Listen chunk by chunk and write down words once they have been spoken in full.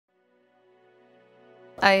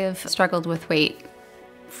I have struggled with weight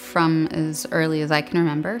from as early as I can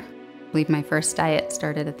remember. I believe my first diet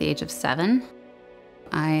started at the age of 7.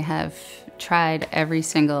 I have tried every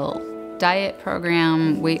single diet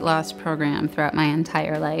program, weight loss program throughout my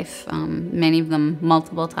entire life, many of them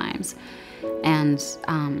multiple times, and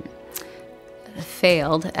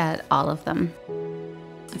failed at all of them.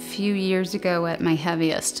 A few years ago at my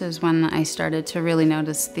heaviest is when I started to really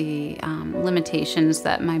notice the limitations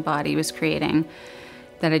that my body was creating,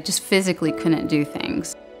 that I just physically couldn't do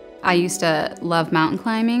things. I used to love mountain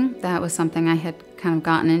climbing. That was something I had kind of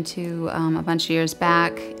gotten into a bunch of years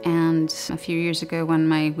back, and a few years ago when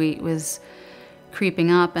my weight was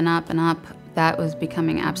creeping up and up and up, that was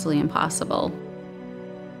becoming absolutely impossible.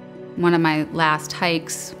 One of my last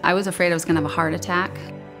hikes, I was afraid I was gonna have a heart attack.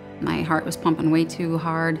 My heart was pumping way too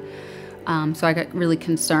hard, so I got really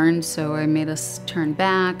concerned, so I made us turn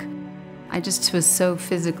back. I just was so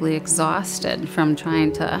physically exhausted from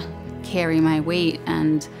trying to carry my weight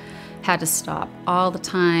and had to stop all the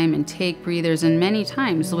time and take breathers, and many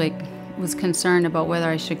times was concerned about whether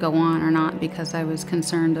I should go on or not because I was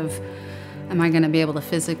concerned of, am I gonna be able to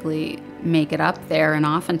physically make it up there? And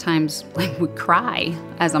oftentimes would cry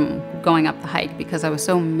as I'm going up the hike because I was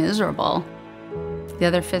so miserable. The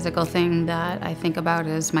other physical thing that I think about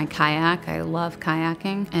is my kayak. I love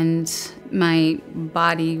kayaking, and my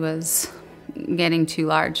body was getting too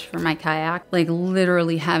large for my kayak, like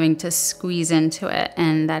literally having to squeeze into it,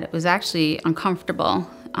 and that it was actually uncomfortable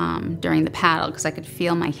during the paddle because I could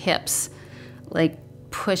feel my hips like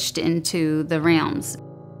pushed into the rails.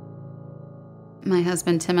 My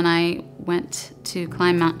husband Tim and I went to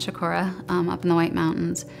climb Mount Chikora up in the White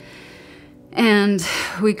Mountains, and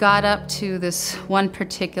we got up to this one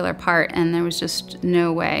particular part, and there was just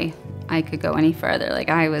no way I could go any further. Like,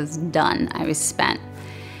 I was done, I was spent.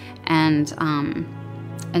 And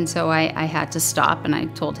so I had to stop, and I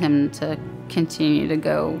told him to continue to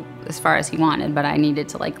go as far as he wanted, but I needed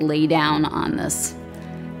to like lay down on this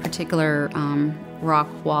particular rock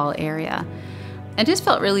wall area. I just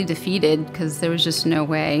felt really defeated because there was just no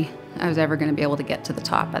way I was ever going to be able to get to the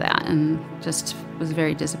top of that, and just was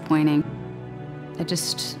very disappointing. I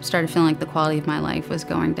just started feeling like the quality of my life was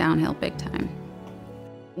going downhill big time.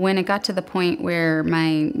 When it got to the point where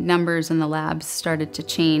my numbers in the labs started to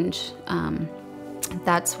change,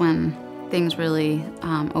 that's when things really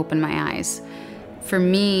opened my eyes. For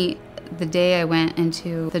me, the day I went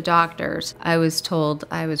into the doctor's, I was told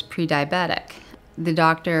I was pre-diabetic. The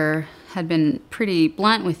doctor had been pretty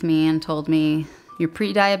blunt with me and told me, you're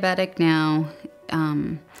pre-diabetic now.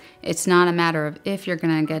 It's not a matter of if you're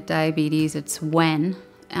gonna get diabetes, it's when.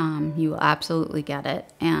 You will absolutely get it.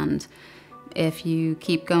 And if you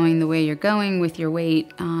keep going the way you're going with your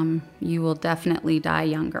weight, you will definitely die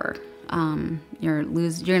younger. You're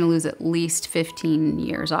gonna lose at least 15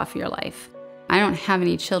 years off your life. I don't have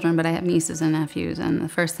any children, but I have nieces and nephews, and the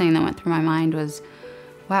first thing that went through my mind was,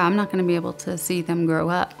 wow, I'm not gonna be able to see them grow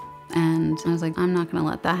up. And I was like, I'm not gonna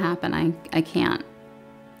let that happen. I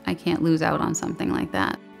can't lose out on something like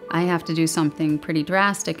that. I have to do something pretty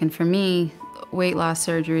drastic, and for me, weight loss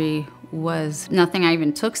surgery was nothing I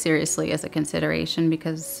even took seriously as a consideration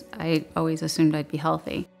because I always assumed I'd be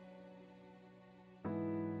healthy.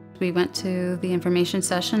 We went to the information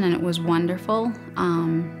session, and it was wonderful.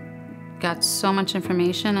 Got so much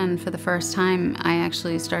information, and for the first time, I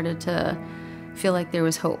actually started to feel like there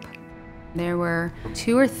was hope. There were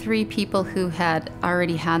 2 or 3 people who had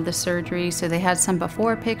already had the surgery, so they had some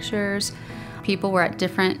before pictures. People were at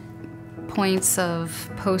different points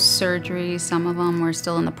of post-surgery. Some of them were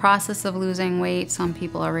still in the process of losing weight. Some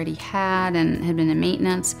people already had and had been in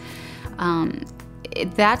maintenance.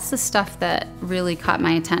 That's the stuff that really caught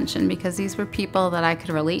my attention because these were people that I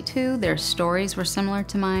could relate to. Their stories were similar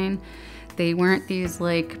to mine. They weren't these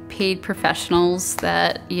like paid professionals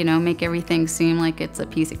that, you know, make everything seem like it's a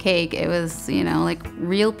piece of cake. It was, you know, like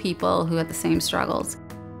real people who had the same struggles.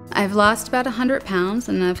 I've lost about 100 pounds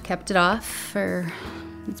and I've kept it off for,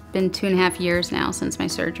 it's been 2.5 years now since my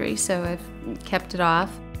surgery, so I've kept it off.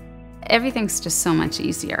 Everything's just so much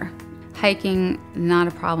easier. Hiking, not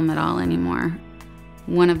a problem at all anymore.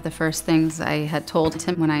 One of the first things I had told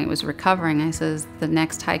Tim when I was recovering, I says, the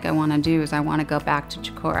next hike I want to do is I want to go back to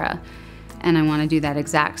Chikora, and I want to do that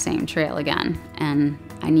exact same trail again, and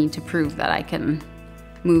I need to prove that I can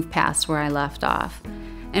move past where I left off.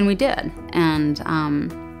 And we did, and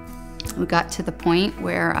we got to the point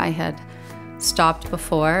where I had stopped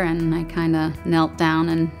before, and I kind of knelt down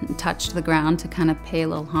and touched the ground to kind of pay a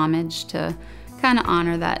little homage to kind of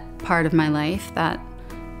honor that part of my life that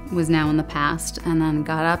was now in the past, and then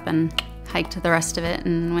got up and hiked the rest of it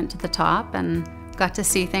and went to the top and got to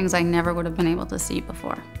see things I never would have been able to see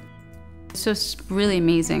before. It's just really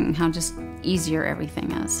amazing how just easier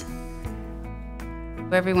everything is.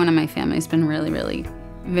 Everyone in my family has been really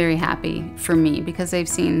very happy for me because they've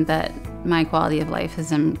seen that my quality of life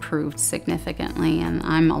has improved significantly and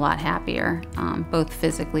I'm a lot happier, both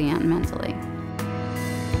physically and mentally.